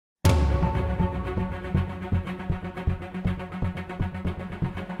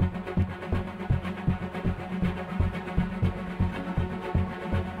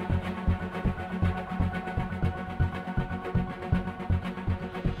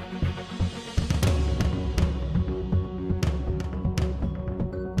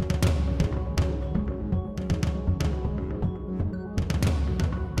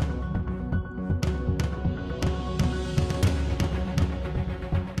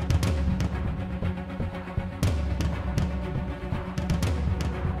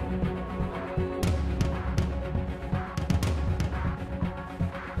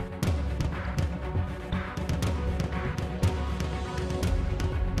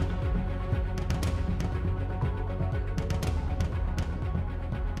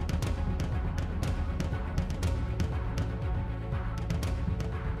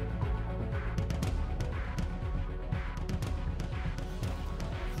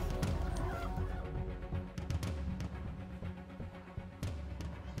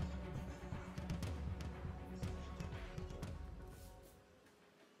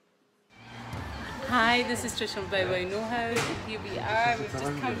Hi, this is Trish from Bow Wow Know How. Here we are. We've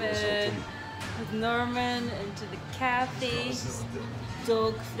just come in with Norman into the cafe. He's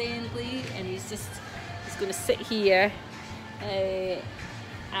dog friendly, and he's going to sit here,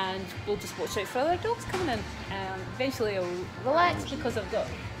 and we'll just watch out for other dogs coming in. Eventually, I'll relax because I've got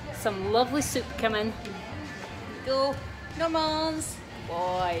some lovely soup coming. Go, Normans,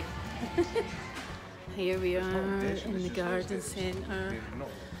 boy. Here we are in the garden centre.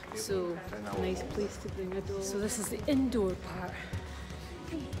 So, nice place to bring a dog. So this is the indoor part.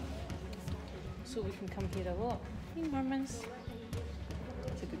 So we can come here a lot. Hey Normans.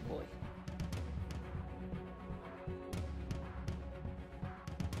 It's a good boy.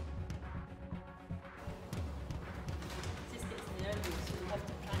 Just gets nervous, so we'll have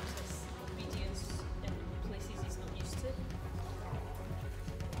to practice obedience in places he's not used to.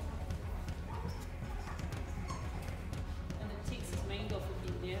 And it takes his mind off of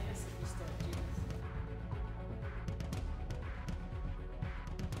being nervous if we start doing this.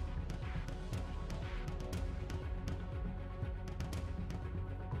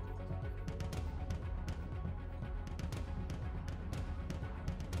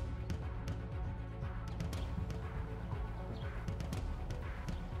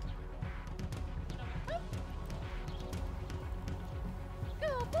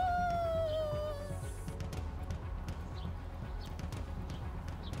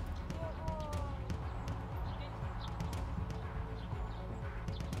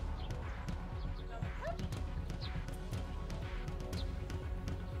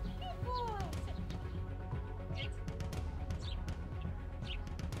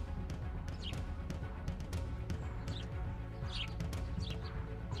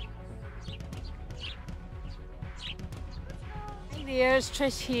 There's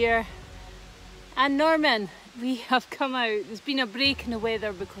Trish here and Norman. We have come out. There's been a break in the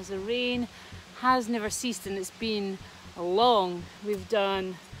weather because the rain has never ceased and it's been long. We've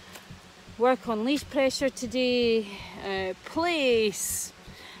done work on leash pressure today, place.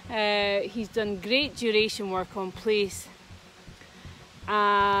 He's done great duration work on place,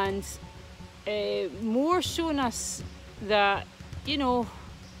 and more showing us that, you know,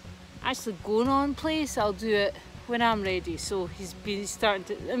 actually going on place, I'll do it when I'm ready. So he's been starting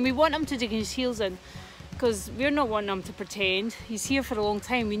to, and we want him to dig his heels in because we're not wanting him to pretend. He's here for a long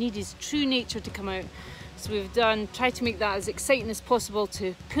time. We need his true nature to come out. So we've tried to make that as exciting as possible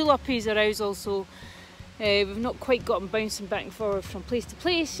to pull up his arousal. So we've not quite got him bouncing back and forward from place to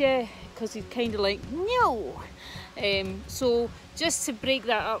place yet because he's kind of like, no. So just to break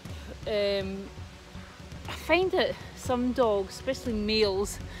that up, I find that some dogs, especially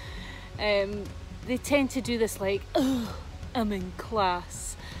males, they tend to do this like, oh, I'm in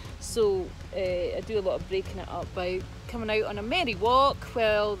class. So I do a lot of breaking it up by coming out on a merry walk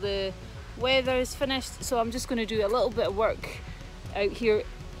while the weather is finished. So I'm just going to do a little bit of work out here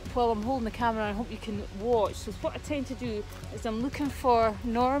while I'm holding the camera, and I hope you can watch. So what I tend to do is I'm looking for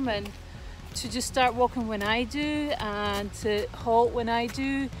Norman to just start walking when I do and to halt when I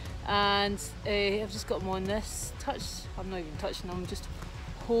do. And I've just got him on this touch. I'm not even touching him, I'm just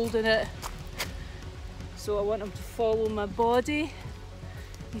holding it. So I want him to follow my body,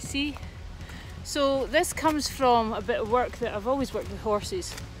 you see. So this comes from a bit of work that I've always worked with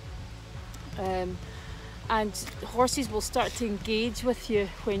horses. And horses will start to engage with you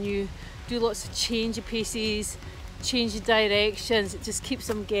when you do lots of change of paces, change of directions. It just keeps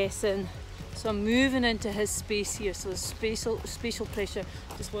them guessing. So I'm moving into his space here. So spatial pressure.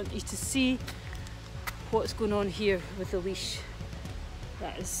 Just want you to see what's going on here with the leash.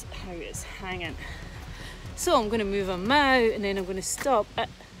 That is how it's hanging. So I'm going to move him out and then I'm going to stop it.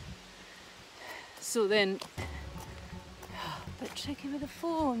 So then, a bit tricky with the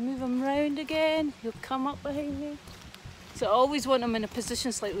phone, move him round again, he'll come up behind me. So I always want him in a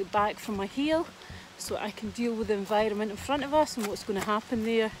position slightly back from my heel so I can deal with the environment in front of us and what's going to happen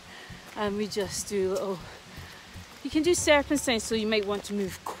there. And we just do little, you can do serpentine, so you might want to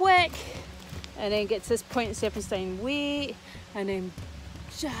move quick and then get to this point in serpentine, wait, and then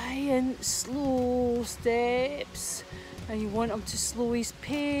giant slow steps, and you want him to slow his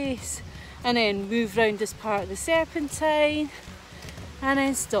pace and then move round this part of the serpentine and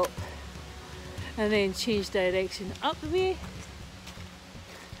then stop and then change direction up the way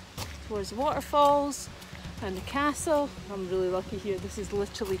towards the waterfalls and the castle. I'm really lucky here, this is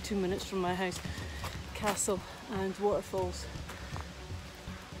literally 2 minutes from my house. Castle and waterfalls.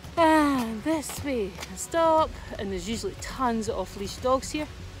 And this way, and stop, and there's usually tons of off-leash dogs here.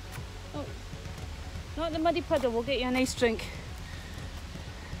 Oh, not the muddy puddle, we'll get you a nice drink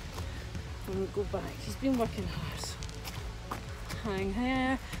when we go back. He's been working hard. hang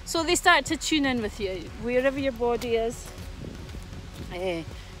here. So they start to tune in with you, wherever your body is.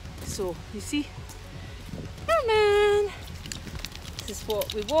 So, you see? Come on! This is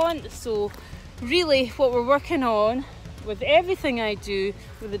what we want. So, really, what we're working on with everything I do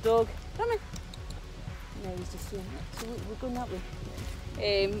with the dog. Come on! No, he's just saying that. So, we're going that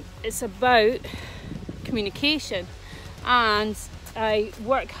way. It's about communication, and I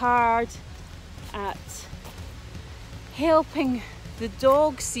work hard at helping the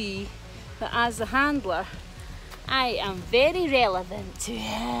dog see that as a handler I am very relevant to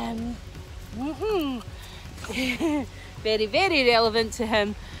him. Very, very relevant to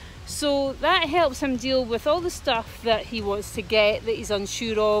him. So that helps him deal with all the stuff that he wants to get, that he's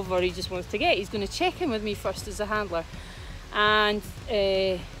unsure of, or he just wants to get. He's going to check in with me first as a handler, and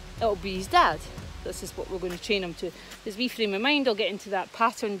it'll be his dad. This is what we're going to train him to. His wee frame of mind, I'll get into that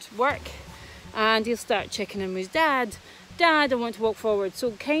patterned work, and he'll start checking in with his dad. Dad, I want to walk forward.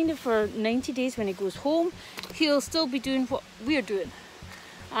 So kind of for 90 days when he goes home, he'll still be doing what we're doing.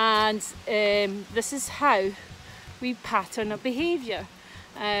 And this is how we pattern a behaviour.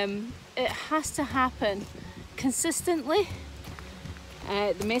 It has to happen consistently.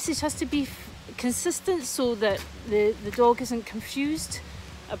 The message has to be consistent so that the dog isn't confused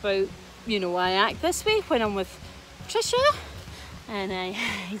about, you know, I act this way when I'm with Trisha, and I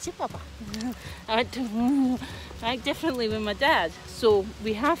act differently with my dad. So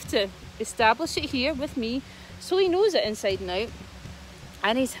we have to establish it here with me so he knows it inside and out,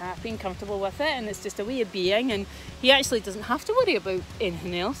 and he's happy and comfortable with it, and it's just a way of being, and he actually doesn't have to worry about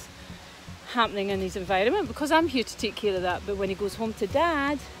anything else happening in his environment because I'm here to take care of that. But when he goes home to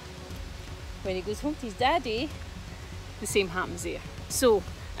dad, when he goes home to his daddy, the same happens there. So,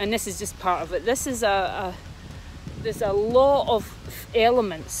 and this is just part of it. This is there's a lot of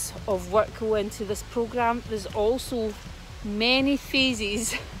elements of work go into this program. There's also many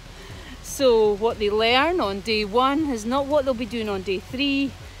phases. So what they learn on day 1 is not what they'll be doing on day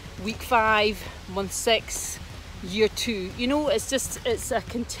 3, week 5, month 6, year 2. You know, it's a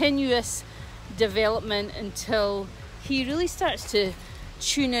continuous development until he really starts to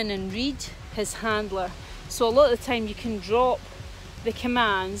tune in and read his handler. So a lot of the time you can drop the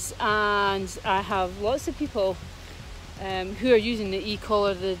commands, and I have lots of people who are using the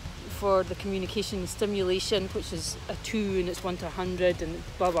e-collar for the communication and stimulation, which is a 2 and it's 1 to 100 and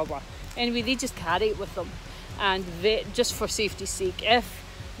blah blah blah. Anyway, they just carry it with them, and just for safety's sake, if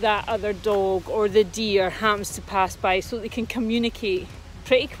that other dog or the deer happens to pass by, so they can communicate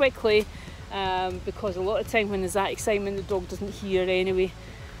pretty quickly, because a lot of time when there's that excitement, the dog doesn't hear anyway,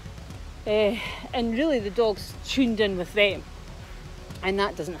 and really the dog's tuned in with them, and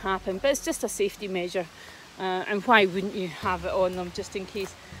that doesn't happen. But it's just a safety measure, and why wouldn't you have it on them just in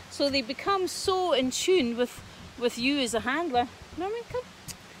case? So they become so in tune with you as a handler. Norman, come.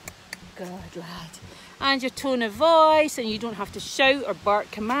 Good lad. And your tone of voice, and you don't have to shout or bark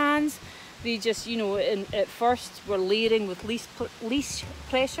commands. They just, you know, at first we're layering with leash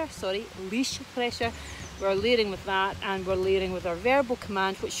pressure. We're layering with that, and we're layering with our verbal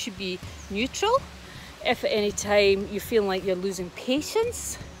command, which should be neutral. If at any time you feel like you're losing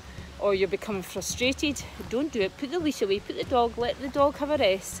patience or you're becoming frustrated, don't do it. Put the leash away, put the dog, let the dog have a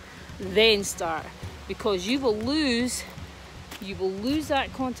rest, then start, because you will lose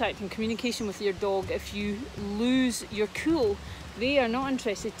that contact and communication with your dog if you lose your cool. They are not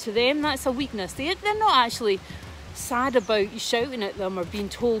interested. To them, that's a weakness. They're not actually sad about you shouting at them or being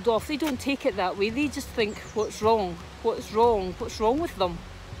told off. They don't take it that way. They just think, what's wrong? What's wrong? What's wrong with them?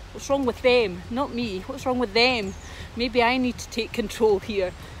 What's wrong with them? Not me. What's wrong with them? Maybe I need to take control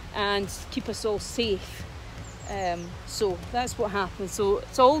here and keep us all safe. So that's what happens. So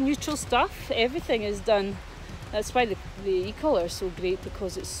it's all neutral stuff. Everything is done. That's why the e-collar is so great,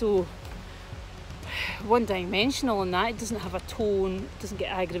 because it's so one-dimensional in that. It doesn't have a tone, it doesn't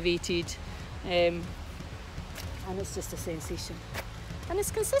get aggravated, and it's just a sensation. And it's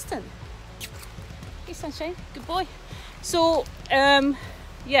consistent. Hey sunshine, good boy. So,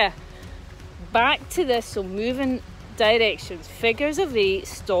 yeah, back to this. So moving directions, figures of 8,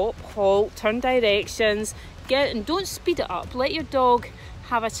 stop, halt, turn directions, and don't speed it up. Let your dog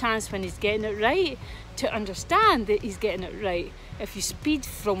have a chance when he's getting it right to understand that he's getting it right. If you speed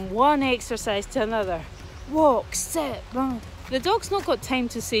from one exercise to another, walk, sit, run, the dog's not got time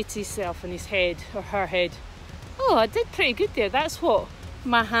to say to himself in his head or her head, oh, I did pretty good there, that's what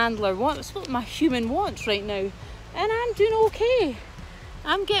my handler wants, that's what my human wants right now, and I'm doing okay,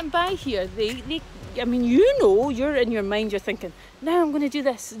 I'm getting by here. I mean, you know, you're in your mind, you're thinking, now I'm going to do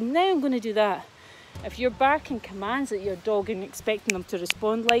this, now I'm going to do that. If you're barking commands at your dog and expecting them to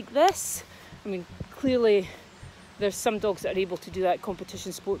respond like this, I mean, clearly There's some dogs that are able to do that,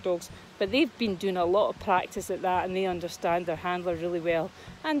 competition sport dogs, but they've been doing a lot of practice at that and they understand their handler really well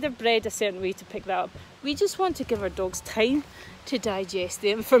and they're bred a certain way to pick that up. We just want to give our dogs time to digest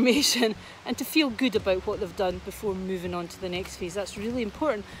the information and to feel good about what they've done before moving on to the next phase. That's really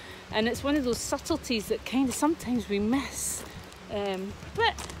important, and it's one of those subtleties that kind of sometimes we miss.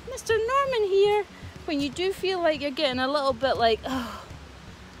 But Mr. Norman here, when you do feel like you're getting a little bit like, oh,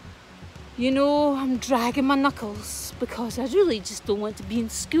 you know, I'm dragging my knuckles because I really just don't want to be in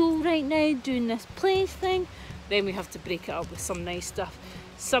school right now doing this play thing, then we have to break it up with some nice stuff.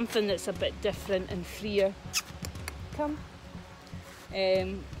 Something that's a bit different and freer. Come.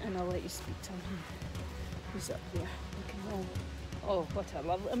 And I'll let you speak to him. He's up there looking home. Oh, what a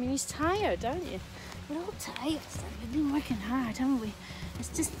lovely... I mean, he's tired, aren't you? We're all tired. We've been working hard, haven't we? It's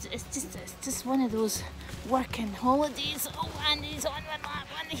just one of those working holidays. Oh, and he's on my lap,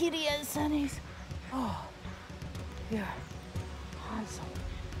 and here he is, and he's... Oh, yeah, handsome.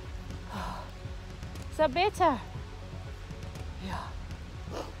 Oh. Is that better? Yeah.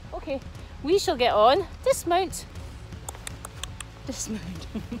 Okay, we shall get on. Dismount.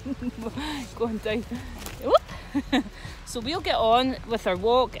 Going down. Whoop. So we'll get on with our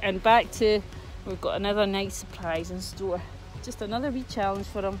walk and back to... We've got another nice surprise in store. Just another wee challenge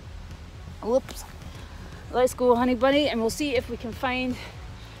for him. Whoops. Let's go, honey bunny, and we'll see if we can find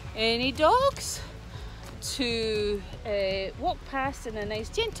any dogs to walk past in a nice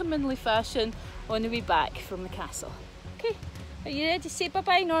gentlemanly fashion on the way back from the castle. Okay, are you ready to say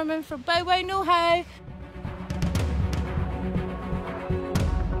bye-bye, Norman, for Bow Wow No How?